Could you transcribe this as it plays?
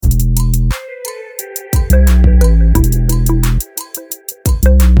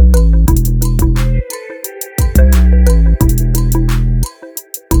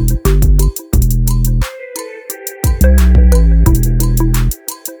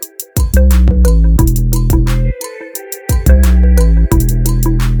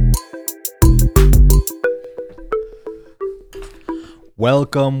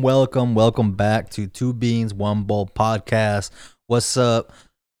Welcome back to Two Beans, One Bowl podcast. What's up?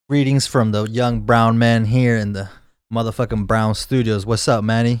 Greetings from the young brown man here in the motherfucking Brown Studios. What's up,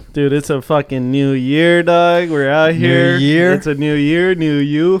 Manny? Dude, it's a fucking new year, dog. We're out here. New year? It's a new year, new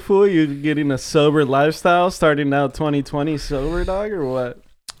you, fool. You're getting a sober lifestyle starting out 2020 sober, dog, or what?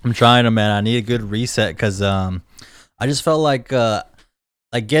 I'm trying to, man. I need a good reset because I just felt like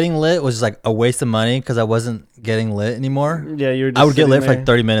getting lit was like a waste of money because I wasn't getting lit anymore. Yeah, you're. I would get lit for like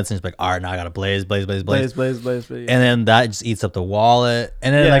 30 minutes and just be like, all right, now I gotta blaze. Blaze. Yeah. And then that just eats up the wallet.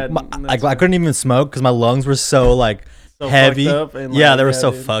 And then Yeah, I couldn't even smoke because my lungs were so like So heavy. fucked up and, Yeah, like, they were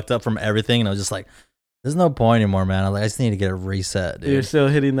so dude. fucked up from everything. And I was just like, there's no point anymore, man. I was like, I just need to get a reset, dude. You're still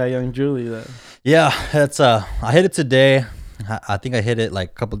hitting that young Julie, though. Yeah, that's I hit it today. I think I hit it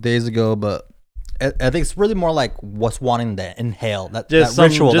like a couple days ago, but I think it's really more like what's wanting to inhale that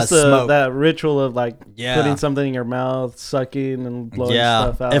ritual, that smoke. That ritual of like Yeah. putting something in your mouth, sucking and blowing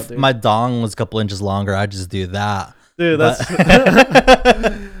stuff out. If dude. my dong was a couple inches longer, I'd just do that. Dude, But-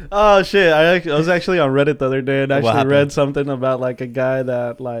 that's oh shit! I was actually on Reddit the other day and What actually happened? read something about like a guy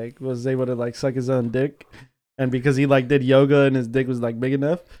that like was able to like suck his own dick, and because he like did yoga and his dick was like big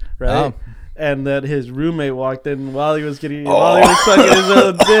enough, right? Oh. And that his roommate walked in while he was sucking his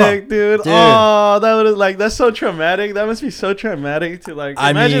own dick, dude. Dude. Oh, that would like that's so traumatic. That must be so traumatic to like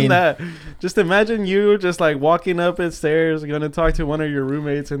I imagine mean- that. Just imagine you just like walking up the stairs, going to talk to one of your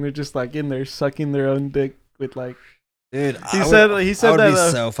roommates, and they're just like in there sucking their own dick with like. Dude, He said I would that,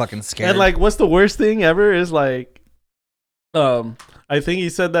 be so fucking scared. And like, what's the worst thing ever is like, I think he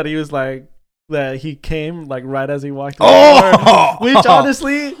said that he was like that he came like right as he walked in the door, which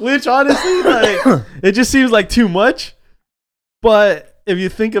honestly, like, it just seems like too much. But if you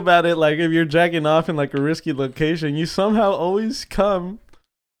think about it, like if you're jacking off in like a risky location, you somehow always come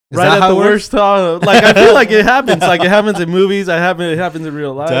Is right that at how the it works? worst time. Like I feel like it happens. Like it happens in movies. It happens in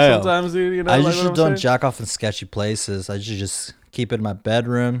real life Damn. sometimes, dude. You know, I like, usually what I'm don't saying? jack off in sketchy places. I usually just keep it in my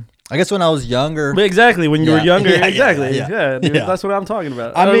bedroom. I guess when I was younger, But exactly, when you were Yeah. younger, Yeah, exactly, yeah. yeah, dude, Yeah. that's what I'm talking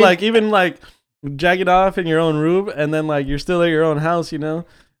about. I Or mean- like even like jacking off in your own room, and then like you're still at your own house, you know,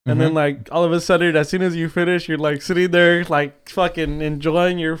 and then Mhm. like all of a sudden, as soon as you finish, you're like sitting there like fucking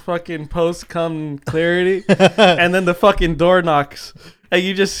enjoying your fucking post cum clarity, and then the fucking door knocks, and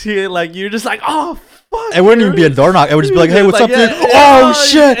you just see it like you're just like, oh fuck, it wouldn't even be a dude. door knock. It would just be like, hey, what's up, yeah, dude? yeah, Oh,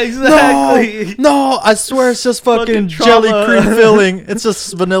 shit. exactly. No, I swear it's just fucking Fucking jelly trauma. cream filling. It's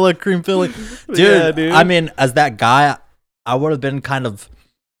just vanilla cream filling. Dude, Yeah, dude. I mean, as that guy, I would have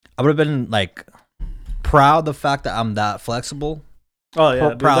been like proud the fact that I'm that flexible. Oh yeah,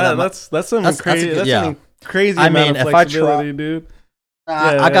 dude, proud that my- that's some that's a crazy. good- That's yeah. some crazy I amount mean, of if I flexibility, dude.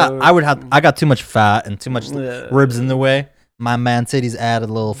 I got too much fat and too much Yeah. ribs in the way. My man titties added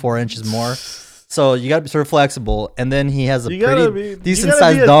a little 4 inches more. So you gotta be sort of flexible. And then he has a You gotta pretty be decent you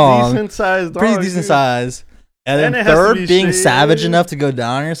gotta be sized a dong. Decent sized Pretty dog, decent dude. size. And And then it has to third, be being straight, savage dude. enough to go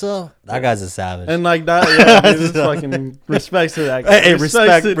down on yourself. That guy's a savage. And like that, yeah, dude, it's fucking respects to that. hey,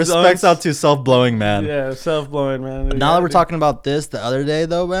 Respects to respects dunks. out to self-blowing, man. Yeah, self blowing, man. Now Yeah, that we're dude. talking about this the other day,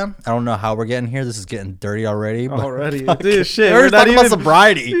 though, man, I don't know how we're getting here. This is getting dirty already. But already, fuck dude, it. shit, We're we're not talking about even-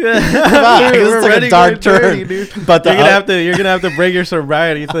 sobriety. Yeah, Fuck, dude, this we're is like already a dark going dirty, turn. dude. But You're gonna have to break your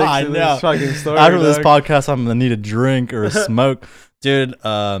sobriety thing I to know. this fucking story. After this dog. podcast, I'm gonna need a drink or a smoke, dude.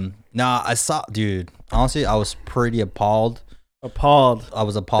 Dude. Honestly, I was pretty appalled. Appalled. I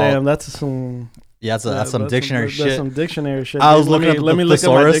was appalled. Damn, that's some. Yeah, that's some dictionary That's shit. some dictionary shit. I was dude. looking up Let the me look at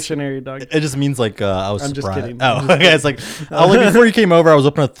my thesaurus. dictionary, dog. It just means like I was I'm just surprised. kidding. Oh, I'm just okay. It's like before you came over, I was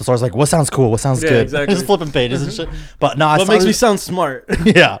opening up the thesaurus like, what sounds cool? What sounds Yeah, good? exactly. Just flipping pages and shit. But no, I What saw makes me this, sound smart?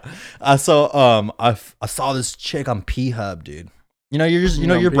 yeah. I saw this chick on P Hub, dude. You know, you're On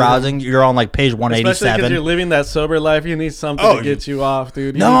you're P-Hub. browsing. You're on like page Especially because 187. you're living that sober life, you need something Oh, to get you off, dude.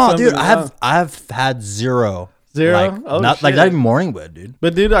 You need No, something dude, to- I've had zero. Zero? Like, Oh, not shit. even morning wood, dude.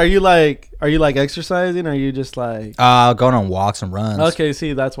 But dude, are you like exercising? Or are you just like? Going on walks and runs. Okay,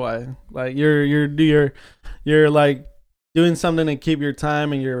 see, that's why. Like you're like doing something to keep your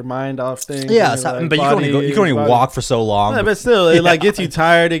time and your mind off things. Yeah, and your, like, but you can only body- walk for so long. Yeah, but still, it like Yeah. gets you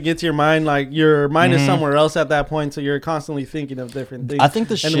tired. It gets your mind your mind is Mhm. somewhere else at that point, so you're constantly thinking of different things. I think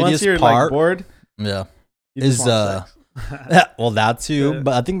the and once you're shittiest like part, bored, yeah, you just is, want sex. well, that too. Yeah.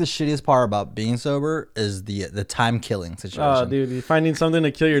 But I think the shittiest part about being sober is the time killing situation. Oh, dude, you're finding something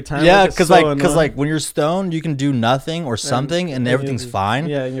to kill your time. Yeah, with is because so like annoying. when you're stoned, you can do nothing or something, and and everything's you- fine.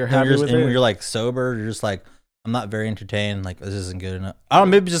 yeah, and you're And, happy with and when it. you're like sober, you're just like, I'm not very entertained. Like, this isn't good enough. I don't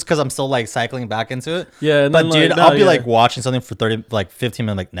know, maybe just because I'm still like cycling back into it. Yeah, and But then, dude, no, I'll be yeah. like watching something for 15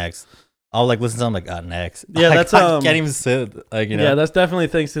 minutes, like next. I'll like listen to them like next. Yeah, like, that's I can't even sit. Like you know. Yeah, that's definitely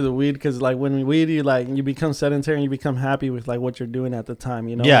thanks to the weed because like when we weed, you become sedentary and you become happy with like what you're doing at the time.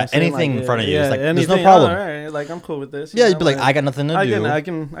 You know. Yeah, anything in front of you. Yeah, It's like anything, there's no problem. All right, like I'm cool with this. Yeah, you'd be like, I got nothing to do. I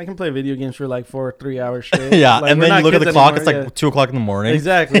can play video games for like 4 or 3 hours straight. Yeah, like, and then you look at the clock. Anymore, It's like 2:00 in the morning.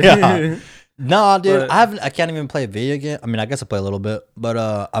 Exactly. Yeah. No, dude, But- I can't even play a video game. I mean, I guess I play a little bit, but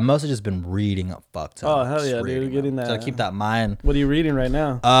I've mostly just been reading a fuck ton. Oh, hell Just yeah, dude, reading, getting man. So I that- keep that in mind. What are you reading right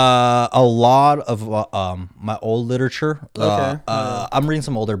now? A lot of my old literature. Okay. I'm reading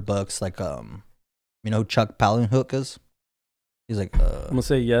some older books, like you know who Chuck Palahniuk is? He's like I'm gonna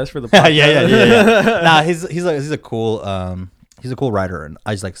say yes for the yeah, podcast. yeah. Nah, he's a cool writer, and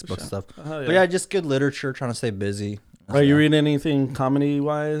I just like book stuff. Hell yeah. But yeah, just good literature, trying to stay busy. Are you reading anything comedy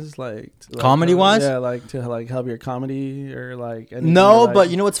wise, Comedy-wise? Yeah, like to like help your comedy or like anything No, like- but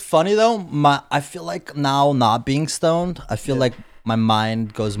you know what's funny though? I feel like now not being stoned, I feel Yeah. like my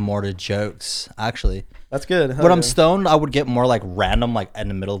mind goes more to jokes. Actually, that's good. Hell when I'm yeah. stoned, I would get more like random, like in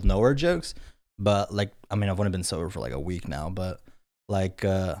the middle of nowhere jokes. But like, I mean, I've only been sober for like a week now, but like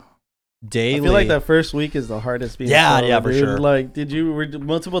daily. I feel like that first week is the hardest. Being Yeah, sober, yeah, for dude. sure. Like, were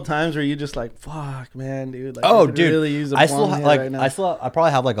multiple times where you just like, fuck, man, dude. Like, Oh, I could dude, really use a I still plum here like right now. I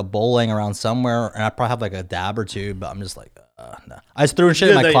probably have like a bowl laying around somewhere, and I probably have like a dab or two, but I'm just like, no. I just threw in shit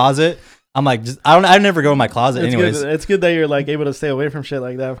in Good my that- closet. I'm like, I never go in my closet It's anyways. good. It's good that you're like able to stay away from shit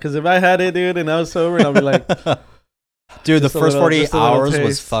like that. Because if I had it, dude, and I was sober, I'd be like, Dude, the Just a first little- 48 just a little hours was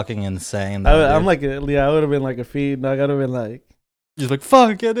taste. fucking insane. Though, I'm dude. like, I would have been like a feed. Dog. I'd have been like, Just like,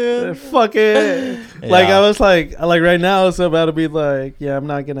 fuck it, dude. fuck it. Like Yeah. I was like right now, it's about to be like, yeah, I'm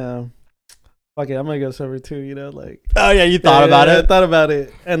not gonna. Fuck it, I'm gonna go sober too. You know, like. Oh yeah, you thought about I it. thought about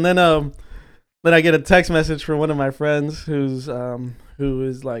it, and then I get a text message from one of my friends who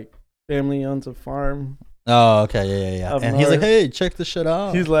is like family owns a farm. Oh, okay, yeah. Up And he's like, north. hey, check this shit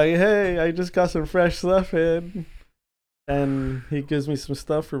out. He's like, hey, I just got some fresh stuff in, and he gives me some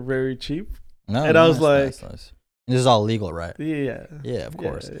stuff for very cheap. No, and I was like- nice. This is all legal, right? Yeah. Yeah, of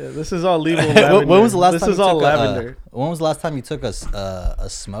course. Yeah, this is all legal. When lavender. was the last this time is you all took lavender. when was the last time you took a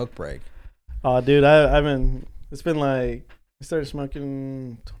smoke break? Oh, dude, I've been. It's been like I started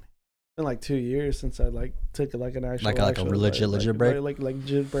smoking. It's been like 2 years since I like took like an actual Like a legit break? like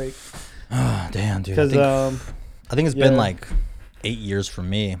legit break. Oh, damn, dude. Because I think it's been yeah. like 8 years for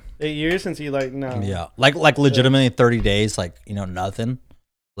me. 8 years since you like no. Yeah, like legitimately 30 days, like nothing,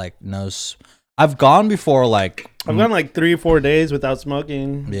 like no. I've gone before, like I've gone like 3 or 4 days without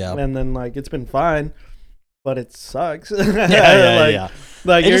smoking. Yeah. and then like it's been fine, but it sucks. yeah.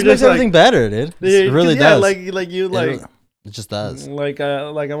 Like It you're just makes like, everything better, dude. It really yeah, does. like you like It just does. like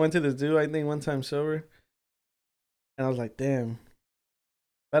I went to the zoo I think one time sober, and I was like, damn,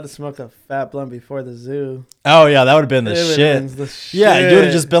 I had to smoke a fat blunt before the zoo. Oh yeah, that would have been the It would've shit. been the Yeah, you would have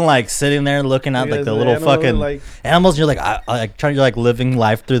shit. just been like sitting there looking at like Because the little animals, fucking like animals. And you're like trying to like living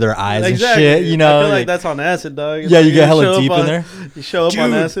life through their eyes exactly. and shit. You know, I feel like that's on acid, dog. yeah, Like, you get hella show up deep in on- there. You show up on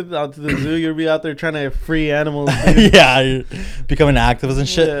Dude. acid out to the zoo. You'll be out there trying to free animals. dude. Yeah, you're becoming activist and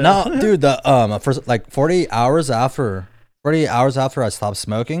shit. Yeah. No, dude, the first like 48 hours after I stopped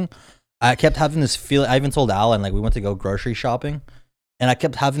smoking, I kept having this feeling. I even told Alan, like, we went to go grocery shopping, and I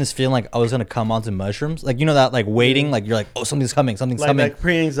kept having this feeling like I was gonna come onto mushrooms, like, you know, that like waiting, like you're like, oh, something's coming. like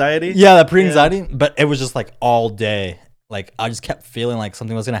pre-anxiety. Yeah, that pre-anxiety, but it was just like all day. Like I just kept feeling like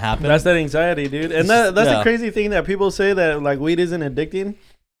something was gonna happen. That's that anxiety, dude. And that's Yeah. the crazy thing that people say that like weed isn't addicting.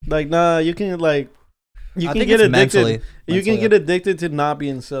 Like, nah, you can like you I can think get it's addicted. mentally- You can mentally, get addicted to not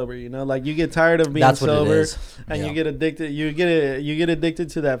being sober. You know, like you get tired of being That's what it sober, is. and Yeah. you get addicted. You get addicted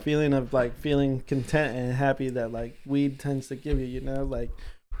to that feeling of like feeling content and happy that like weed tends to give you. You know, like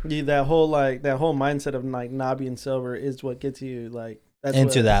that whole mindset of like not being sober is what gets you like that's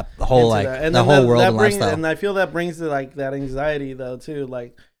into what, that whole into like that. And the then whole world and brings, lifestyle. and I feel that brings to like that anxiety though too.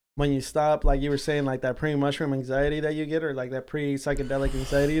 Like when you stop, like you were saying, like that pre-mushroom anxiety that you get, or like that pre-psychedelic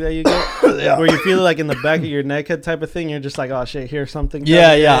anxiety that you get, Yeah. where you feel like in the back of your neck type of thing. You're just like, oh shit, here's something. Yeah,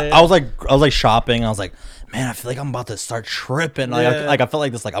 coming. yeah. I was like shopping. I was like, man, I feel like I'm about to start tripping. Like, Yeah. I felt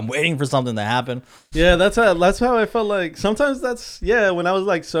like this. Like I'm waiting for something to happen. Yeah, that's how I felt like. Sometimes when I was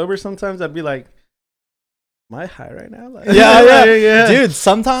like sober, sometimes I'd be like, am I high right now? Like, Yeah. Dude,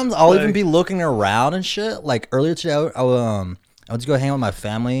 sometimes I'll even Like- be looking around and shit. Like earlier today, I went to go hang out with my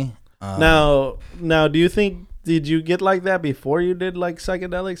family. Now, do you think did you get like that before you did like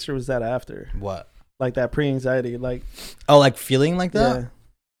psychedelics, or was that after? What? Like that pre-anxiety, like Oh, like feeling like yeah.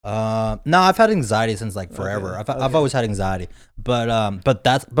 that? No, I've had anxiety since like forever. Okay, I've always had anxiety, but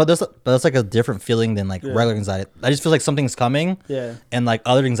that's like a different feeling than like Yeah. regular anxiety. I just feel like something's coming, Yeah. and like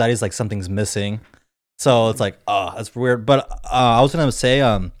other anxiety is like something's missing. So it's like, oh, that's weird. But I was gonna say,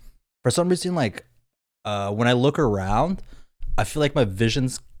 for some reason, like, when I look around, I feel like my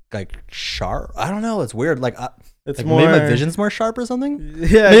vision's like sharp. I don't know. It's weird. Like, It's like more. maybe my vision's more sharp or something.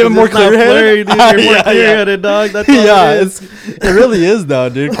 Yeah, maybe 'cause more it's not clear-headed? blurry, dude. You're more Yeah, clear-headed, dog. That's all Yeah, it is. it really is though,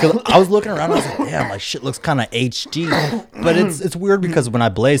 dude. 'Cause I was looking around, I was like, damn, like shit looks kind of HD, but it's weird because when I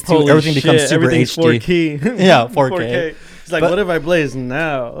blaze too, Holy everything becomes shit, super everything's HD. 4K. Yeah, 4K. It's like, But- what if I blaze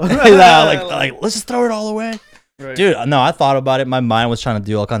now? Yeah, like let's just throw it all away, Right. dude. No, I thought about it. My mind was trying to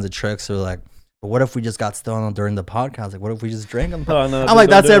do all kinds of tricks. So like, but what if we just got stoned during the podcast? Like, what if we just drank them? Oh, no, I'm dude, like,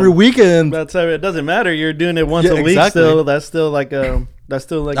 don't that's do every it. weekend. That's how it doesn't matter. You're doing it once Yeah, a week. exactly. Still, that's still like that's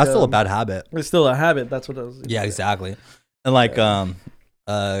still like That's still a bad habit. It's still a habit. That's what I was. Yeah, exactly. And like,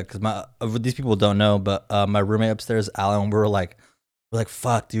 because these people don't know, but my roommate upstairs, Alan, we're like,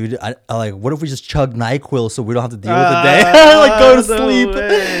 fuck, dude. I like, what if we just chug NyQuil so we don't have to deal with the day? Like, go to no sleep.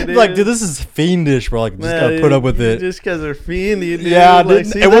 way, Like, dude, this is fiendish, bro. Like, just Man, gotta put up with it. Just because they're fiendy, dude. Yeah, Like, dude,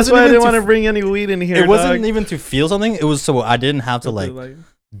 see, it that's wasn't why I even didn't to want to bring any weed in here. It wasn't dog. even to feel something. It was so I didn't have to like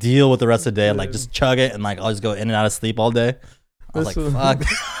deal with the rest of the day. Like, just chug it and like I'll just go in and out of sleep all day. I was This like,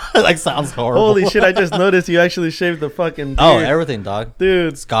 fuck. It like sounds horrible. Holy shit! I just noticed you actually shaved the fucking beard. Oh, everything, dog.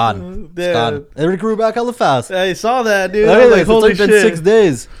 dude, It's gone. It's Yeah. gone. It grew back hella fast. I saw that, dude. Look I at was like, this. holy It's like shit! been 6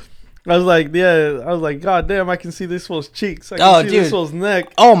 days. I was like, yeah. I was like, god damn! I can see this fool's cheeks. I can Oh, see dude. this fool's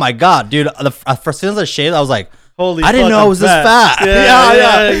neck. Oh my god, dude! As soon as I shaved, I was like, Holy! I didn't fuck, know I I'm was this fat.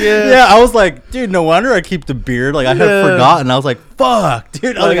 Yeah. I was like, dude, no wonder I keep the beard. Like I had Yeah. forgotten. I was like, fuck,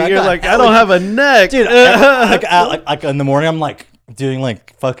 dude. Like, I you're got like, I hella- don't have a neck, dude. Like in the morning, I'm like doing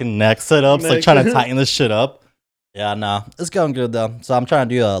like fucking neck sit-ups, like Neck. trying to tighten this shit up. Yeah, no, it's going good though. So I'm trying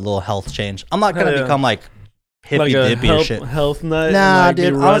to do a little health change. I'm not gonna Hell yeah. become like like hippy a dippy and shit. health nut. Nah, and, like, dude, be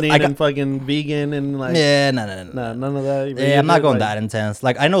I was- running I got- and fucking vegan and like. Yeah, no. Nah, none of that. Yeah, I'm not Like- going that intense.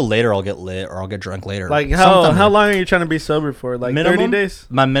 Like I know later I'll get lit or I'll get drunk later. Like how Sometime- long are you trying to be sober for? Like 30 Minimum? days?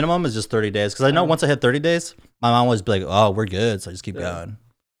 My minimum is just 30 days because I know Uh-huh. once I hit 30 days, my mom always be like, "Oh, we're good," so I just keep Yeah. going.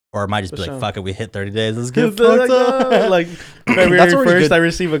 Or I might just For be sure. like, "Fuck it, we hit 30 days. Let's get Like, fucked up." like February That's already 1st, good. I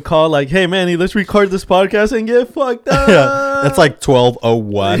receive a call like, "Hey, Manny, let's record this podcast and get fucked up." Yeah, it's like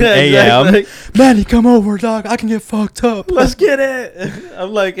 12:01 Yeah, a.m. exactly. Manny, come over, dog. I can get fucked up. Let's get it.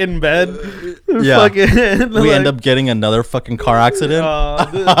 I'm like in bed. Yeah. Fucking, We end up getting another fucking car accident.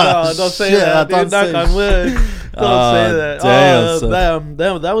 no, don't say Shit, that, I dude. thought Knock say- on wood. Don't say that. Damn, son.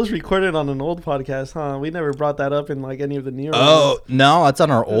 Damn, that was recorded on an old podcast, huh? We never brought that up in like any of the newer Oh ones. no, it's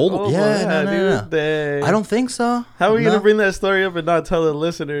on our old. Oh, Yeah, no. Dang. I don't think so. How are we No. gonna bring that story up and not tell the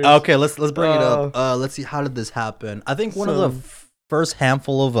listeners? Okay, let's bring it up. Let's see. How did this happen? I think one of the So- first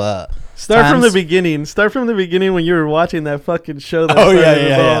handful of Start from the times- beginning. Start from the beginning when you were watching that fucking show. That Oh yeah, started it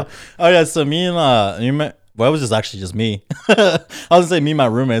yeah. all. Oh yeah. So me and well, it was just actually just me. I was gonna say me and my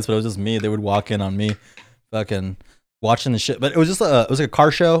roommates, but it was just me. They would walk in on me, fucking watching the shit. But it was just it was like a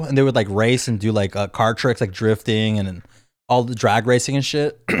car show, and they would like race and do like car tricks, like drifting and all the drag racing and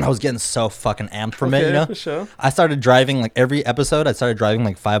shit. I was getting so fucking amped from it, Okay, you know. for sure. I started driving like every episode. I started driving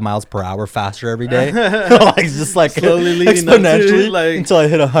like 5 miles per hour faster every day, like just like Slowly leading up to, exponentially, like- until I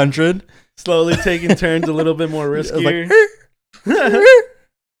hit 100. Slowly taking turns a little bit more I was riskier.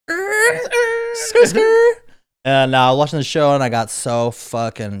 And I was watching the show and I got so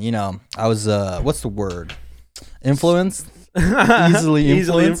fucking, I was what's the word? Influenced? Easily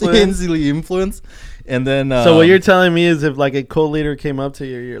influenced. Easily influenced. And then So what you're telling me is if like a co-leader came up to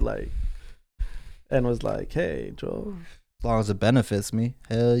you, you're like, and was like, "Hey, Joel, as long as it benefits me,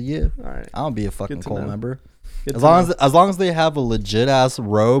 hell yeah. all right, I'll be a fucking Good to cool know. member. good As to long know." as long as they have a legit ass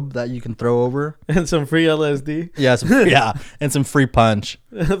robe that you can throw over. and some free LSD." Yeah, yeah, and some free punch.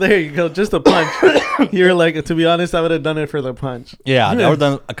 There you go, just a punch. You're like, to be honest, I would have done it for the punch. Yeah,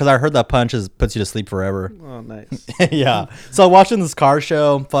 because I heard that punch puts you to sleep forever. Oh, nice. Yeah. So watching this car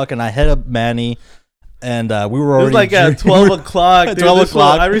show, fucking, I hit up Manny, and we were It already was like at 12 o'clock. At Dude, 12 this one-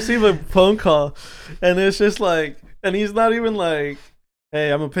 o'clock. I receive a phone call, and it's just like, and he's not even like,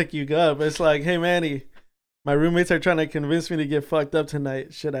 "Hey, I'm gonna pick you up." It's like, "Hey, Manny, my roommates are trying to convince me to get fucked up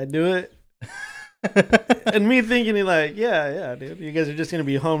tonight. Should I do it?" And me thinking, like, yeah, dude, you guys are just gonna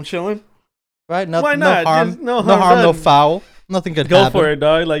be home chilling. Right? No, Why no not? harm, Just no no harm harm, no done. foul. Nothing could Go happen. for it,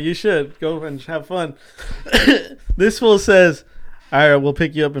 dog. Like, you should go and have fun. This fool says, "All right, we'll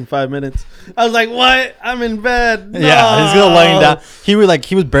pick you up in 5 minutes." I was like, "What? I'm in bed." Yeah, he's gonna laying No. down. He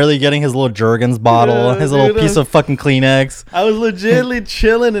was barely getting his little Jergens bottle, Yeah, his little dude, piece of fucking Kleenex. I was legitimately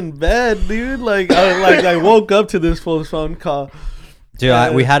chilling in bed, dude. Like, I woke up to this fool's phone call, Dude,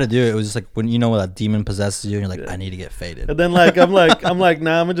 Yeah. we had to do it. It was just like when when a demon possesses you, and you're like, Yeah. I need to get faded. and then like I'm like,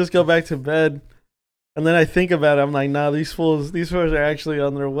 nah, I'm gonna just go back to bed. And then I think about it. I'm like, nah, these fools are actually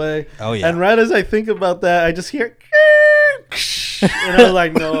on their way. Oh yeah. And right as I think about that, I just hear, And I was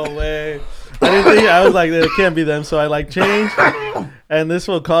like, no way. I didn't think. I was like, it can't be them. So I like changed, and this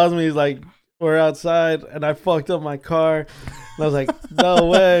one calls me. He's like, we're outside, and I fucked up my car. And I was like, no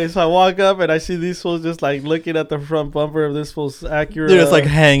way. So I walk up and I see these fools just like looking at the front bumper of this fool's Acura. Dude, it's like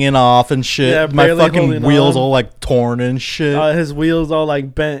hanging off and shit. Yeah, my barely fucking holding wheels on. all like torn and shit. His wheels all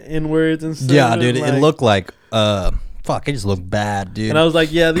like bent inwards and stuff. Yeah, dude, like, it looked like fuck, it just looked bad, dude. And I was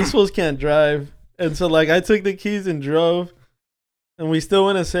like, yeah, these fools can't drive. And so like I took the keys and drove, and we still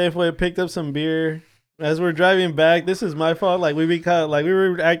went to Safeway, picked up some beer. As we're driving back, this is my fault. Like we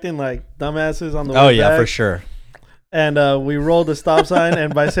were acting like dumbasses on the way yeah, back. for sure. And we rolled the stop sign,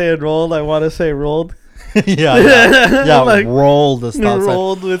 and by saying rolled, I want to say rolled. yeah, Like, rolled the stop sign.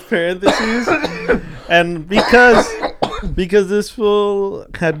 Rolled with parentheses. And because this fool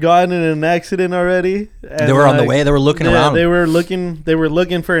had gotten in an accident already, and They were on the way. They were looking around. They were looking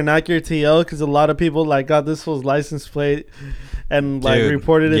for an Acura TL because a lot of people like got this fool's license plate and like Dude,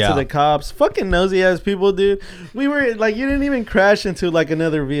 reported it yeah. to the cops. Fucking nosy ass people, dude. We were like, you didn't even crash into like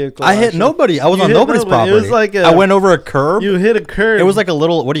another vehicle. I hit actually. nobody. I was You on hit nobody's nobody. property. It was like I went over a curb. You hit a curb. It was like a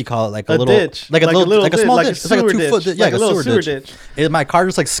little. What do you call it? Like a little ditch, like a little, like a ditch, small like ditch. a It's like a sewer 2 foot. ditch. Yeah, Like like a a little sewer sewer ditch. My car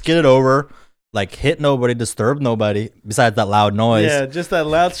just like skidded over, like hit nobody, disturbed nobody. Besides that loud noise. Yeah, just that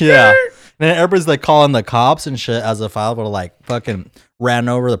loud. Yeah. And then everybody's like calling the cops and shit as if I would have like fucking ran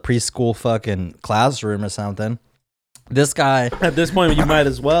over the preschool fucking classroom or something. This guy. At this point, you might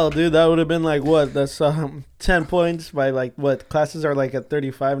as well, dude. That would have been like what? That's 10 points by like what? Classes are like at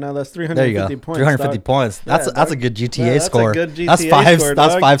 35 now. That's 350 There you go. points. 350 dog. points. That's Yeah, that's a dog. good GTA Yeah, that's a score. good That's GTA five. score,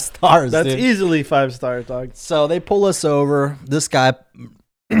 That's dog. 5 stars. That's dude. easily 5 stars, dog. So they pull us over. This guy,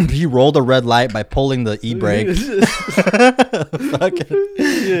 he rolled a red light by pulling the e-brake. Fucking-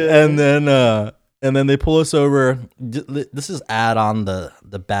 Yeah. And then they pull us over. This is add on the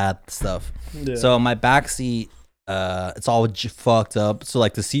bad stuff. Yeah. So my back seat, it's all fucked up. So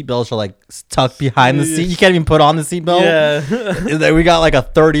like the seat belts are like tucked behind the seat. You can't even put on the seat belt. yeah. And then we got like a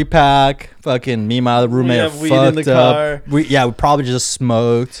 30 pack. Fucking me and my other roommate are have weed in the fucked up. car. We probably just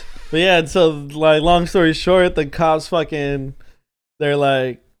smoked. But yeah, and so like long story short, the cops they're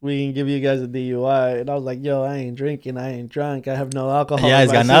like, we can give you guys a DUI, and I was like, yo, I ain't drinking, I ain't drunk, I have no alcohol. Yeah, in he's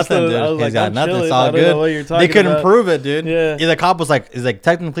my got nothing, system. dude. I was He's like, got I'm nothing. chilling. It's all I don't know good. what you're They talking couldn't about. prove it, dude. Yeah. The cop was like,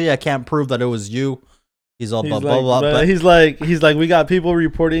 technically I can't prove that it was you. He's all He's blah like, blah blah. But he's like, we got people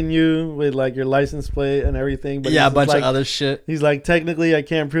reporting you with like your license plate and everything. But yeah, a he's bunch like, of other shit. He's like, technically, I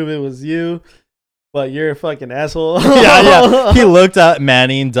can't prove it was you, but you're a fucking asshole. yeah. He looked at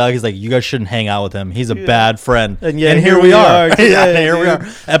Manny and Doug. He's like, you guys shouldn't hang out with him. He's a bad friend. And yeah, here we are. today, yeah, here we dude. are.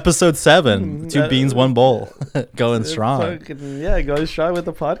 Episode 7. 2 beans, 1 bowl. Going It's strong. fucking- yeah, go strong with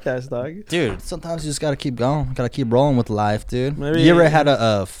the podcast, dog. Dude, sometimes you just gotta keep going. Gotta keep rolling with life, dude. Maybe- You ever had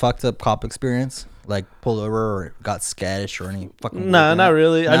a fucked up cop experience? Like pulled over or got sketched or any fucking Nah, not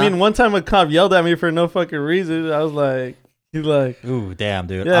really. I Nah? mean, one time a cop yelled at me for no fucking reason. I was like, he's like, Ooh, damn,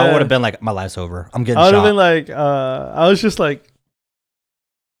 dude. Yeah. I would have been like, my life's over. I'm getting I would shot. have been like, I was just like,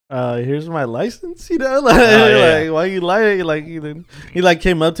 here's my license, you know, like, yeah. like why you lying? Like he like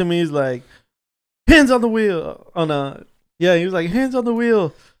came up to me, he's like, hands on the wheel. Yeah, he was like, hands on the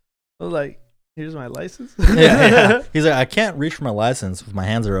wheel. I was like, here's my license. yeah. He's like, I can't reach for my license if my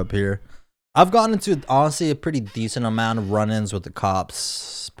hands are up here. I've gotten into honestly a pretty decent amount of run-ins with the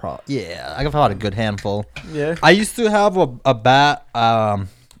cops. I've had a good handful. Yeah. I used to have a bad cops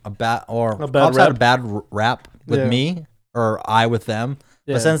rap? had a bad rap with Yeah. me or I with them.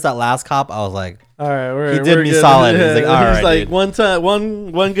 Yeah. But since that last cop, I was like, All right, He did me solid. He's like, all right, like dude. one time,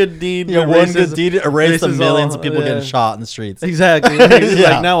 one good deed. yeah, one erases- good deed erased the erases millions all- of people yeah. getting shot in the streets. Exactly. He's Yeah.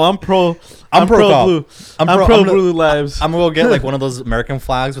 like, now I'm pro I'm pro cop. blue. I'm I'm pro- pro I'm gonna- blue lives. I'm gonna go get like one of those American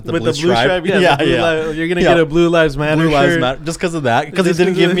flags with the with blue the blue stripe. Yeah, yeah, the blue yeah. lives. You're gonna Yeah. get a Blue Lives Matter Blue Lives shirt. Matter. Just because of that, because he Just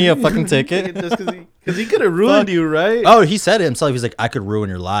didn't 'cause give of- me a fucking ticket. Just because he could have ruined you, right? Oh, he said it himself. He's like, I could ruin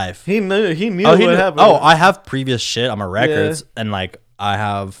your life. He knew. He knew Oh, what he knew- happened. oh, I have previous shit on my records, and like I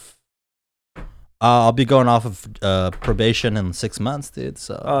have. I'll be going off of probation in 6 months, dude.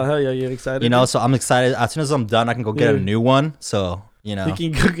 So Oh hell yeah, you're excited. you know, so I'm excited. As soon as I'm done, I can go get Yeah. a new one. So you know, we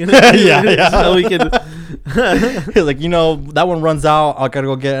can go get it. Yeah. So we can. He's like, you know, that one runs out. I gotta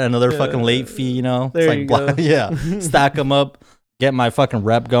go get another Yeah. fucking late fee. You know, There it's you like go. yeah, stack them up. Get my fucking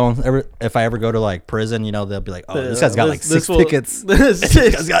rep going. If I ever go to like prison, you know, they'll be like, "Oh, this guy's got like 6 tickets. This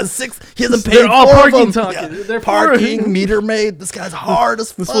guy's got 6. He hasn't paid They're all four of parking them. talking. Yeah. They're Parking meter maid. This guy's hard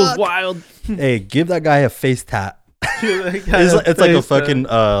as This was fuck. wild. Hey, give that guy a face tat. It's It's like a fucking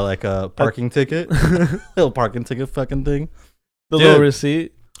like a parking ticket, little parking ticket fucking thing. the Dude. little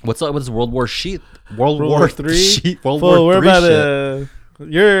receipt. What's up with this World War sheet? World World War War III? sheet. World Fool, War we're III about shit.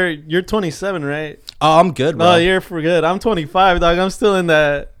 to. You're 27, right? Oh, I'm good, bro. Oh, you're for good. I'm 25, dog. I'm still in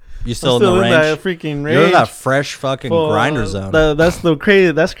that. You still I'm in the in range? that freaking range. You're in that fresh fucking grinder zone.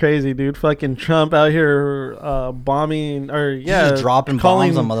 That's crazy, dude. Fucking Trump out here bombing or He's just dropping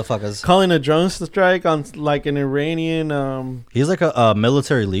bombs on motherfuckers. Calling a drone strike on like an Iranian. He's like a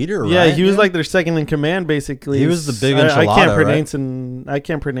military leader, right? Yeah, he was like their second in command, basically. He was the big enchilada, I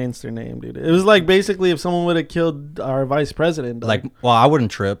can't pronounce their name, dude. It was like basically if someone would have killed our vice president. Dog. Like, well, I wouldn't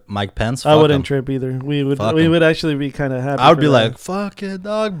trip. Mike Pence. I wouldn't trip either. We would actually be kind of happy. I would be like, fuck it,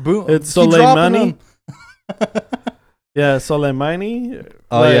 dog. Boom. It's Soleimani. Yeah, Soleimani.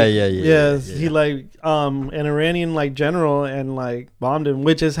 Oh, like, yeah. He like an Iranian like general and like bombed him,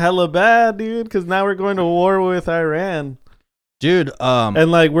 which is hella bad, dude. Because now we're going to war with Iran, dude. And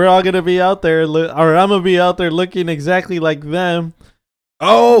like we're all gonna be out there, or I'm gonna be out there looking exactly like them.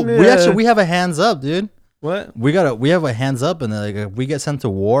 Oh, yeah. we have a hands up, dude. What? We have a hands up, and like if we get sent to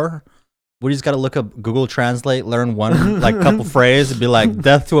war, we just gotta look up Google Translate, learn one like couple phrase, and be like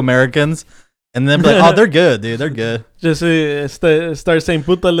 "death to Americans." And then be like, oh, they're good, dude. They're good. Just start saying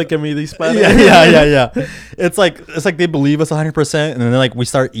 "puta le que me dispara." Yeah. It's like they believe us 100%, and then like we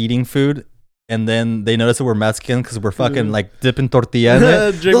start eating food, and then they notice that we're Mexican because we're fucking like dipping tortilla in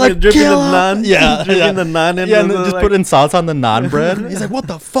it. dripping the naan. Yeah, dripping the naan in. Yeah, and then just putting sauce on the naan bread. He's like, what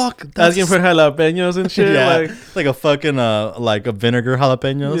the fuck? Asking for jalapenos and shit. Yeah, like a fucking like a vinegar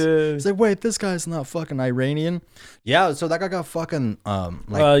jalapenos. Yeah. He's like, wait, this guy's not fucking Iranian. Yeah, so that guy got fucking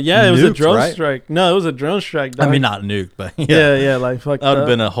like yeah, it was a drone strike. No, it was a drone strike. Dog. I mean, not nuked, but yeah, like fuck. That would have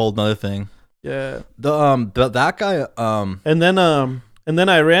been a whole nother thing. Yeah. That guy and then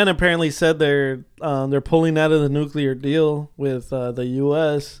Iran apparently said they're pulling out of the nuclear deal with the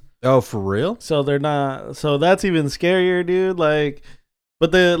U.S. Oh, for real? So they're not. So that's even scarier, dude. Like,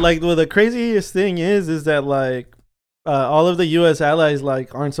 but the craziest thing is that like all of the U.S. allies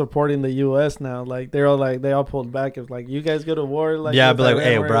like aren't supporting the U.S. now. Like they all pulled back. It's like you guys go to war. Like yeah, but like,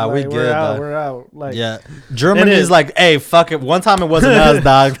 hey, bro, we good. We're out. Like yeah, Germany's like, hey, fuck it. One time it wasn't us,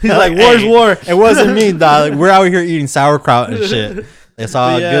 dog. He's like, war's war. It wasn't me, dog. Like, we're out here eating sauerkraut and shit. It's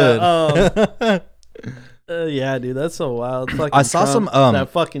all good. Yeah, dude, that's so wild. I saw Trump, some that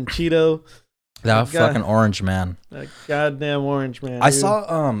fucking Cheeto. That fucking orange man. That goddamn orange man. I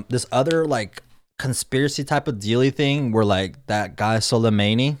saw this other like conspiracy type of dealy thing where like that guy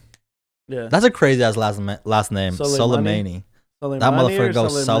Soleimani. Yeah, that's a crazy ass last name. Soleimani. That motherfucker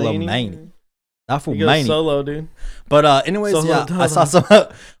goes Soleimani. Not for Mani. Solo, dude. But anyways, yeah, I saw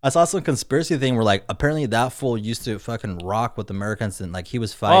some conspiracy thing where like apparently that fool used to fucking rock with Americans and like he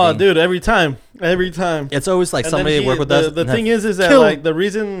was fighting. Oh, dude, every time. It's always like somebody work with us. The thing is that like the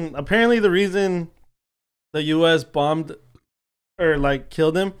reason the U.S. bombed or like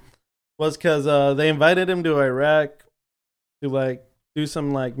killed him was because they invited him to Iraq to like do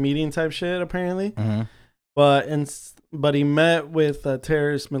some like meeting type shit apparently, but he met with a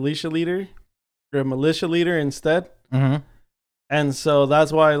terrorist militia leader. Or a militia leader instead, and so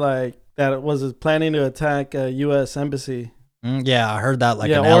that's why like that was planning to attack a U.S. embassy. Yeah, I heard that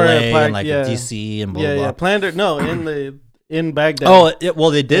like in L.A. and like in D.C. and blah blah. Yeah, planned it. No, in Baghdad. Oh,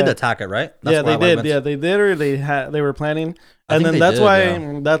 well, they did attack it, right? That's they did. Yeah, they did, or they were planning, and then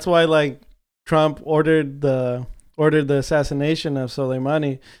that's why like Trump ordered the assassination of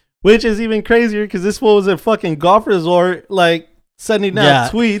Soleimani, which is even crazier because this fool was a fucking golf resort, like. Sending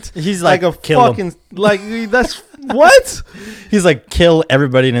out tweets. He's like a fucking like that's what? He's like kill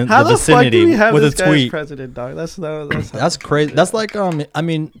everybody in the vicinity with a tweet. President, dog. That's crazy. That's like I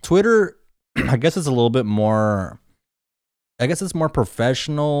mean Twitter. I guess it's a little bit more. I guess it's more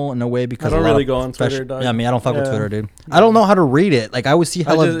professional in a way because I don't really go on Twitter, dog. Yeah, I mean I don't fuck with Twitter, dude. I don't know how to read it. Like I always see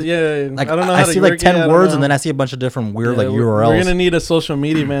hella. Like I don't know. I see like 10 words and then I see a bunch of different weird like URLs. We're gonna need a social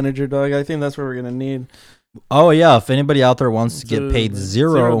media manager, dog. I think that's what we're gonna need. Oh yeah, if anybody out there wants to get paid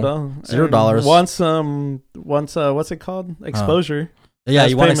 $0, wants what's it called? Exposure. Yeah,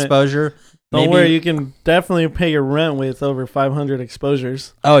 you want exposure. Don't worry, you can definitely pay your rent with over 500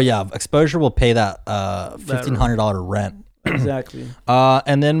 exposures. Oh yeah, exposure will pay that $1,500 rent. Exactly.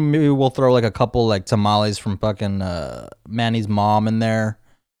 And then maybe we'll throw like a couple like tamales from fucking Manny's mom in there.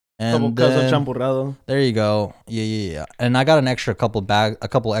 And then, champurrado. There you go. Yeah. And I got a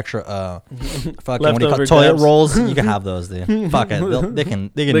couple extra fucking what do you call it? Toilet rolls. You can have those, dude. Fuck it. They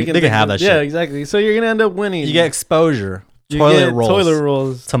can have that shit. Yeah, exactly. So you're gonna end up winning. You get exposure. Toilet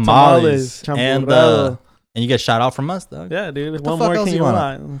rolls. Tamales. And you get shout out from us, though. Yeah, dude. What more can you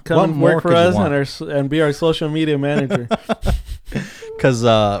want? Come work for us and be our social media manager. Because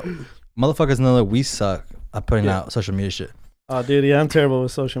motherfuckers know that we suck at putting out social media shit. Oh, dude, yeah, I'm terrible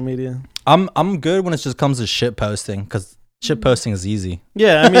with social media. I'm good when it just comes to shit posting because Shit posting is easy.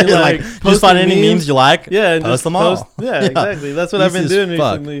 Yeah, I mean, like just find any memes you like. Yeah, and post just them all. Yeah, exactly. That's what I've been Easy as doing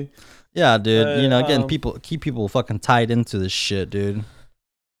fuck. recently. Yeah, dude. Getting um, keep people fucking tied into this shit, dude.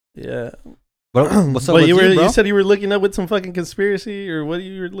 Yeah. What's up But with you, bro? you said you were looking up with some fucking conspiracy, or what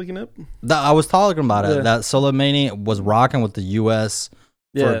you were looking up? I was talking about it. Yeah. That Soleimani was rocking with the U.S.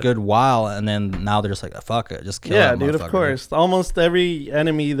 for a good while, and then now they're just like, fuck it, just kill Yeah, that dude. Of motherfucker. course, almost every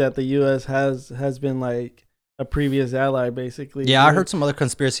enemy that the U.S. has been like a previous ally, basically. Yeah, I dude. heard some other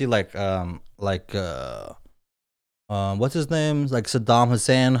conspiracy what's his name? Like Saddam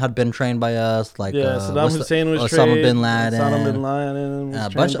Hussein had been trained by us. Like Saddam Hussein was Osama trained. bin Laden. Osama bin Laden. Was Yeah,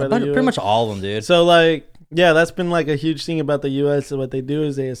 trained by the pretty US. much all of them, dude. So like, yeah, that's been like a huge thing about the U.S. So what they do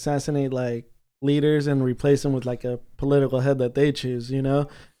is they assassinate like leaders and replace them with like a political head that they choose,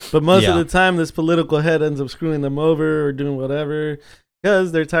 But most of the time, this political head ends up screwing them over or doing whatever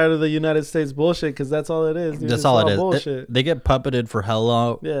because they're tired of the United States bullshit. Because that's all it is. Dude. That's It's all it is. Bullshit. They get puppeted for how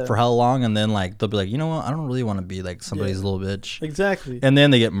long? Yeah. For how long? And then like they'll be like, you know what? I don't really want to be like somebody's little bitch. Exactly. And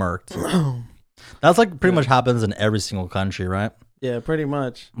then they get murked. That's like pretty much happens in every single country, right? Yeah, pretty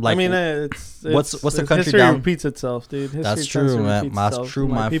much. Like, I mean, it's what's the country history down? repeats itself, dude. History That's tends to true, man. repeat That's itself. true,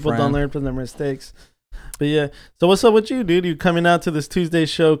 my people friend. don't learn from their mistakes. But yeah, so what's up with you, dude? You coming out to this Tuesday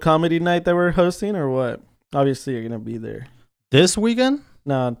show comedy night that we're hosting, or what? Obviously, you're gonna be there. This weekend?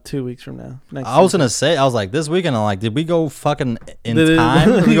 No, 2 weeks from now. Next I was Tuesday. gonna say, I was like, this weekend. I'm like, did we go fucking in Did it-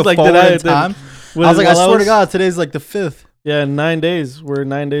 time? Did we go Like, forward did I- in time? I Was was like, I while swear to God, today's like the 5th. Yeah, in 9 days. We're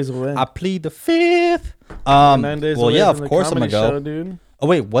 9 days away. I plead the 5th. 9 days Well, away yeah, from of the course I'm gonna comedy go. show, dude. Oh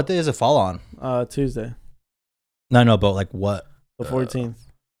wait, what day does it fall on? Tuesday, No, but like what? the 14th.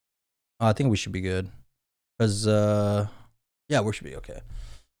 I think we should be good. Cause yeah, we should be okay.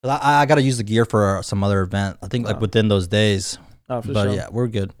 'Cause I gotta use the gear for some other event. I think like Oh. within those days. Oh, for But sure. yeah, we're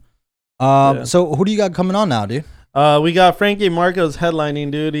good. Yeah. So who do you got coming on now, dude? We got Frankie Marcos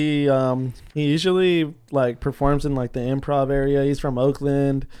headlining, dude. He usually like performs in like the improv area. He's from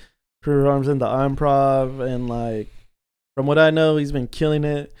Oakland, performs in the improv, and like from what I know, he's been killing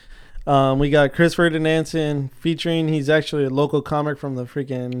it. We got Chris Ferdinandson featuring. He's actually a local comic from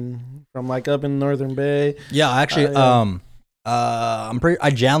from like up in Northern Bay. Yeah, actually, yeah.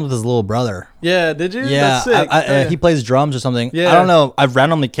 I jammed with his little brother. Yeah, did you? Yeah, That's sick. he plays drums or something. Yeah. I don't know. I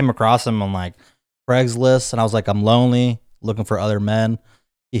randomly came across him on like Craigslist, and I was like, I'm lonely, looking for other men.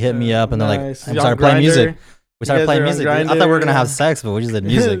 He hit me up, and then like Nice. I You started on playing Grindr? music. We You started guys playing are on music. Dude. I thought we were gonna Grindr, have yeah. sex, but we just did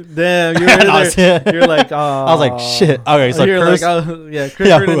music. Damn, you And I were was- there. You're like, oh. I was like, shit. Okay, so you're Chris, like, oh, yeah, Chris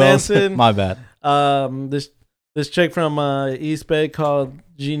yeah, who else? Ferdinandson. My bad. This chick from East Bay called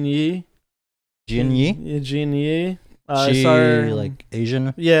Jean Yi. Jin Yi. Yeah, Jean Yi. She saw her- like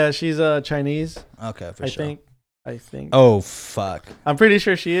Asian. Yeah, she's Chinese. Okay, for I sure. think. Oh fuck. I'm pretty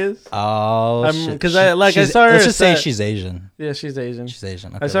sure she is. Oh shit. 'cause I She's- saw her Let's just say set. she's Asian. Yeah, she's Asian. She's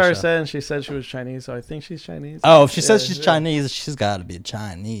Asian. I Okay, saw for her sure. set and she said she was Chinese, so I think she's Chinese. Oh, if she says Yeah, she's yeah. Chinese, she's got to be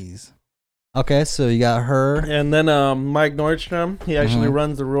Chinese. Okay, so you got her. And then Mike Nordstrom, he actually Mhm.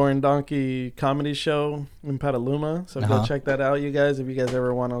 runs the Roaring Donkey comedy show in Petaluma. So go check that out, you guys, if you guys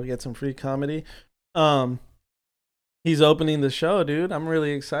ever want to get some free comedy. He's opening the show, dude. I'm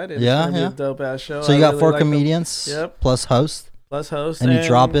really excited. Yeah, it's gonna yeah. be a dope ass show. So you I got really 4 like him. comedians. Yep. Plus host. Plus host. Any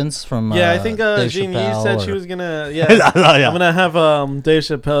drop-ins from? Yeah, I think Dave Jean Yi Chappelle said she or- was gonna. Yeah, Oh, yeah. I'm gonna have Dave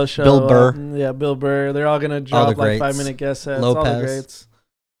Chappelle show. Bill Burr. Yeah, Bill Burr. They're all gonna drop like greats. 5-minute guest sets. All the Lopez. greats.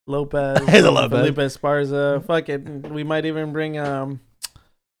 Lopez. Hey, the Lopez. Felipe Esparza. Fuck it. We might even bring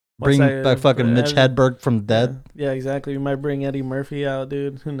Bring what's that? back fucking Mitch Hedberg from Dead. Yeah, exactly. We might bring Eddie Murphy out,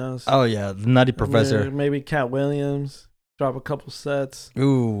 dude. Who knows? Oh yeah, the Nutty Professor. Maybe Cat Williams. Drop a couple sets.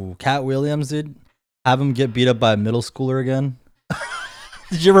 Ooh, Cat Williams, dude. Have him get beat up by a middle schooler again.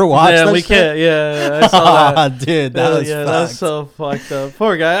 Did you ever watch Yeah, that we shit? can't. Yeah, I saw that. Dude, that was yeah, fucked. that's so fucked up.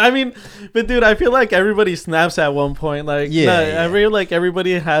 Poor guy. I mean, but dude, I feel like everybody snaps at one point. Like, Yeah, I feel like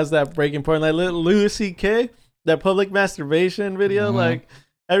everybody has that breaking point. Like Louis C.K., that public masturbation video. Mhm. Like,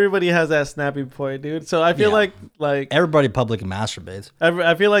 everybody has that snapping point, dude. So I feel Yeah. like Everybody publicly masturbates.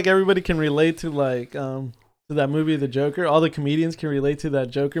 I feel like everybody can relate to to that movie, The Joker. All the comedians can relate to that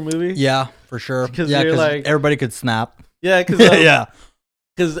Joker movie. Yeah, for sure. 'Cause Yeah, you're because like- everybody could snap. Yeah, because Yeah.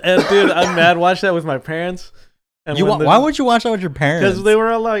 dude, I'm mad. Watch that with my parents. And Why would you watch that with your parents? Because they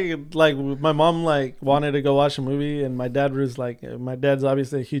were all like my mom like wanted to go watch a movie, and my dad was like, my dad's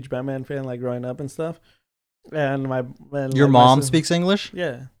obviously a huge Batman fan, like growing up and stuff. And Your like, mom speaks English?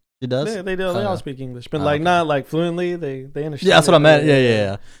 Yeah, She does? they do. They Oh. all speak English, but Oh, like okay. not like fluently. They understand. Yeah, that's what I meant.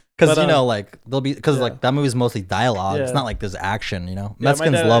 Yeah. Because, But, like, they'll be, because, yeah. like, that movie's mostly dialogue. It's Yeah. not like there's action, Yeah, my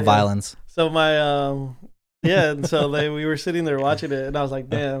Mexicans dad- love yeah. violence. So my yeah, and so we were sitting there watching it, and I was like,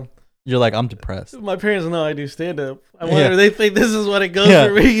 damn. You're like, I'm depressed. My parents know I do stand up. I wonder if they think this is what it goes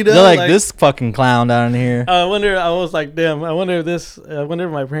for me. You know, they're like this fucking clown down here. I wonder. I was like, damn. I wonder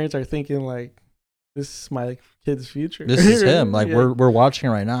if my parents are thinking like, this is my kid's future. This is him. Like we're watching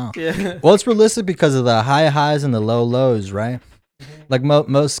right now. Yeah. Well, it's realistic because of the high highs and the low lows, right? Like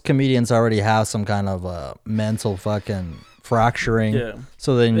most comedians already have some kind of mental fucking fracturing. Yeah.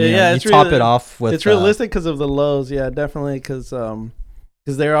 So then you top it off with. It's realistic because of the lows. Yeah, definitely because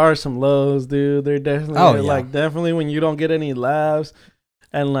there are some lows, dude. They're definitely like definitely when you don't get any laughs.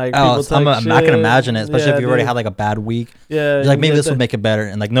 And like people talk shit. I can imagine it, especially if you already had like a bad week. Yeah, you're like maybe this would make it better,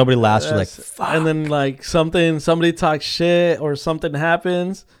 and like nobody laughs. You're like, fuck. And then like somebody talks shit or something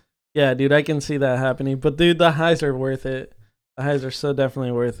happens. Yeah, dude, I can see that happening. But dude, the highs are worth it. The highs are so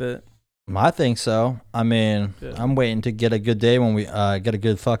definitely worth it. I think so. I mean, I'm waiting to get a good day when we get a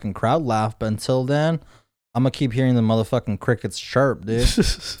good fucking crowd laugh. But until then, I'm gonna keep hearing the motherfucking crickets chirp, dude.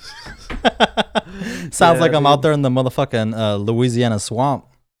 Sounds like I'm out there in the motherfucking Louisiana swamp.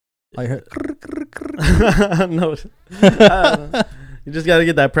 I heard. No, you just gotta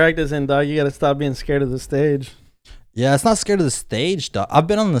get that practice in, dog. You gotta stop being scared of the stage. Yeah, it's not scared of the stage, dog. I've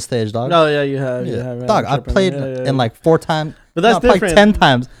been on the stage, dog. Oh yeah, you have. Yeah. You have, dog. I've played in like 4 times. But that's different. Like 10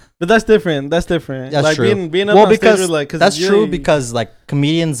 times. But that's different. That's different. That's like true. Being up on stage with, like, that's true because like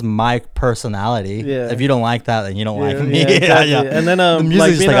comedians, my personality. Yeah. If you don't like that, then you don't like me. Yeah, exactly. Yeah. And then the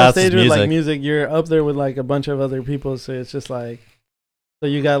like being on stage with like music, you're up there with like a bunch of other people, so it's just like, so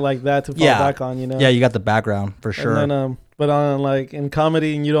you got like that to fall back on, you know? Yeah, you got the background for sure. And then but on like in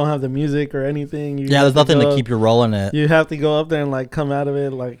comedy, and you don't have the music or anything. There's nothing to keep you rolling it. You have to go up there and like come out of it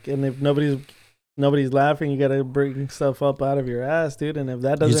like, and if nobody's laughing, you gotta bring stuff up out of your ass, dude. And if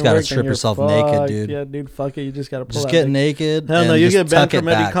that doesn't work, you just gotta strip yourself naked, dude. Yeah, dude, fuck it. You just gotta just get naked. Hell no, you get banned from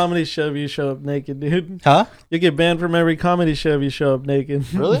every comedy show if you show up naked, dude. Huh? You get banned from every comedy show if you show up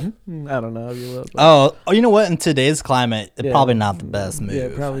naked. Really? I don't know if you will. Oh, you know what? In today's climate, it's probably not the best move. Yeah,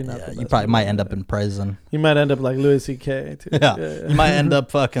 probably not. You probably might end up in prison. You might end up like Louis C.K. too. Yeah. You might end up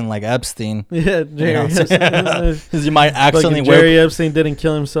fucking like Epstein. Yeah, Jerry. Because you might accidentally. Jerry Epstein didn't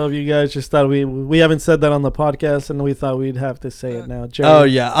kill himself. You guys just thought we haven't said that on the podcast, and we thought we'd have to say it now. Jerry. Oh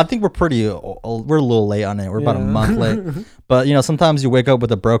yeah, I think we're we're a little late on it. We're about a month late, but sometimes you wake up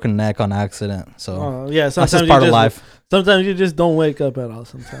with a broken neck on accident. So sometimes that's just part of life. Sometimes you just don't wake up at all.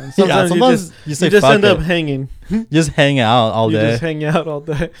 Sometimes you just end up hanging. You just hang out all day. You just hang out all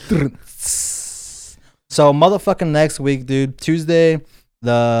day. So motherfucking next week, dude. Tuesday,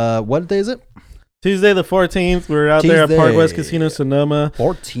 what day is it? Tuesday the 14th. We're out there at Park West Casino Sonoma.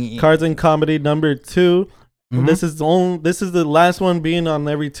 14. Cards and Comedy number 2. Mm-hmm. This is the last one being on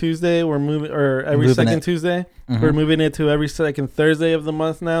every Tuesday. We're moving every second Tuesday. Mm-hmm. We're moving it to every second Thursday of the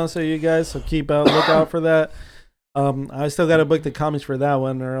month now. So you guys, so look out for that. I still got to book the comics for that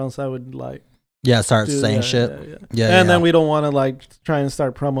one, or else I would start saying shit. And then we don't want to try and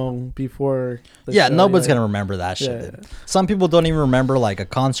start promo before the show, nobody's gonna remember that shit. Some people don't even remember like a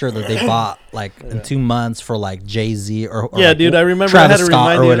concert that they bought in 2 months for like Jay-Z or dude, I remember Travis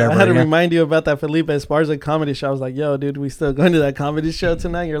I had to remind you about that Felipe Esparza comedy show. I was like, yo, dude, we still going to that comedy show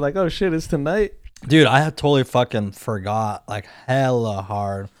tonight? You're like, oh shit, it's tonight. Dude, I had totally fucking forgot like hella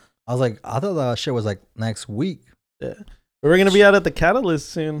hard. I was like, I thought that shit was like next week. Yeah, we're gonna be out at the Catalyst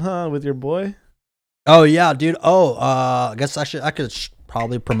soon, huh? With your boy. Oh yeah, dude. I guess I could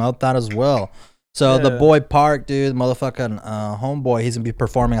probably promote that as well. So the boy Park, dude, motherfucking homeboy, he's gonna be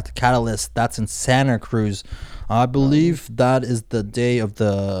performing at the Catalyst. That's in Santa Cruz. I believe that is the day of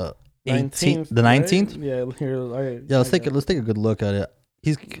the 18th. The 19th. Right? Yeah. Here. All right. Yeah. Let's take a good look at it.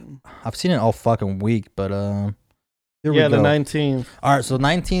 I've seen it all fucking week, but here we go. The 19th. All right. So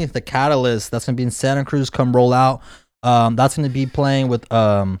 19th, the Catalyst. That's gonna be in Santa Cruz. Come roll out. That's gonna be playing with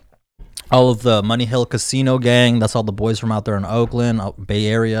all of the Money Hill Casino gang. That's all the boys from out there in Oakland, Bay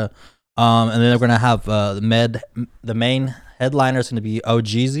Area. And then they're gonna have the main headliner is gonna be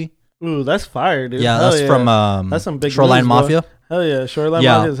OGZ. Ooh, that's fire, dude. Yeah, that's from that's some big Shoreline moves, Mafia. Hell yeah, Shoreline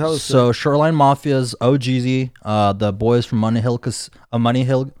Mafia is hella sick. So Shoreline Mafia's OGZ, the boys from Money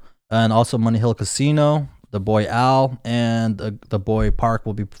Hill, and also Money Hill Casino. The boy Al and the boy Park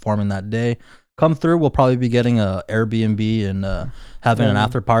will be performing that day. Come through. We'll probably be getting a Airbnb and having an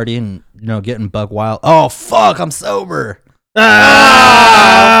after party and getting buck wild. Oh fuck! I'm sober.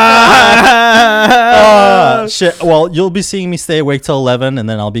 Shit. Well, you'll be seeing me stay awake till 11, and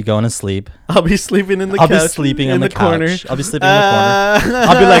then I'll be going to sleep. I'll be sleeping in the couch. I'll be sleeping in the corner. Couch. I'll be sleeping in the corner.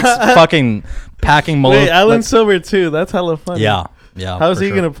 I'll be like fucking packing. Wait, Alan's sober too. That's hella funny. Yeah. Yeah. How's for he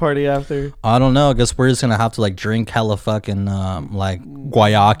sure. gonna party after? I don't know. I guess we're just gonna have to like drink hella fucking like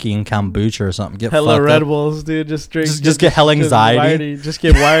guayaki and kombucha or something. Get Hella fucked Red up. Bulls, dude. Just drink. Just get hella anxiety. Just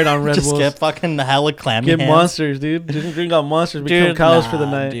get wired on Red Just Bulls. get fucking hella clammy Get hands. monsters, dude. Just drink on monsters. Become cows for the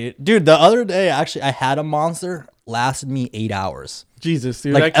night. Dude, the other day actually I had a monster, lasted me 8 hours. Jesus,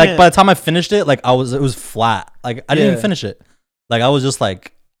 dude. Like by the time I finished it, like it was flat. Like I didn't even finish it. Like I was just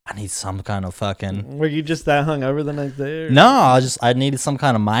like, I need some kind of fucking. Were you just that hungover the next day? Or? No, I needed some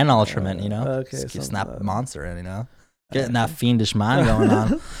kind of mind nutriment, you know. Okay, Just snap a monster in, you know. Getting that fiendish mind going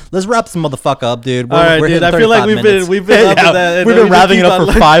on. Let's wrap this motherfucker up, dude. All right, dude. I feel like we've been up to that. And We've been wrapping it up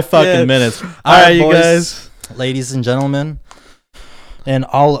for 5 fucking minutes. All right, you boys, guys, ladies and gentlemen, and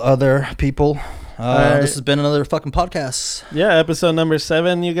all other people. This has been another fucking podcast. Yeah, episode number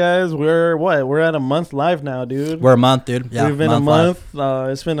 7, you guys. We're at a month live now, dude. We're a month, dude. Yeah, we've been a month.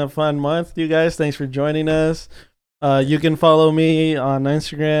 It's been a fun month, you guys. Thanks for joining us. You can follow me on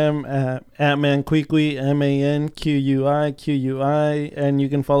Instagram at manquicui, MANQUIQUI, and you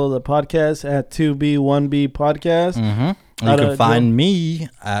can follow the podcast at 2B1B podcast. Mm-hmm. You can find me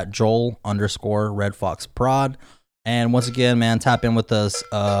at Joel_Red Fox Prod. And once again, man, tap in with us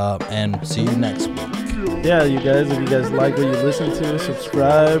and see you next week. Yeah, you guys, if you guys like what you listen to,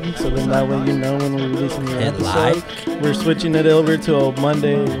 subscribe so then that way you know when we're releasing the episode. We're switching it over to a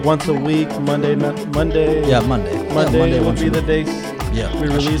Monday, once a week, Monday. Yeah, Monday. Monday will be the day we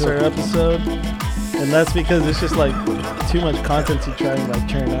release our episode. And that's because it's just like too much content to try and like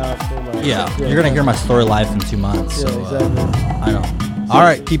churn out. For, like, you're going to hear my story live in 2 months. Yeah, so, exactly. I know. All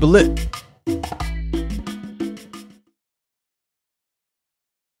right, keep it lit.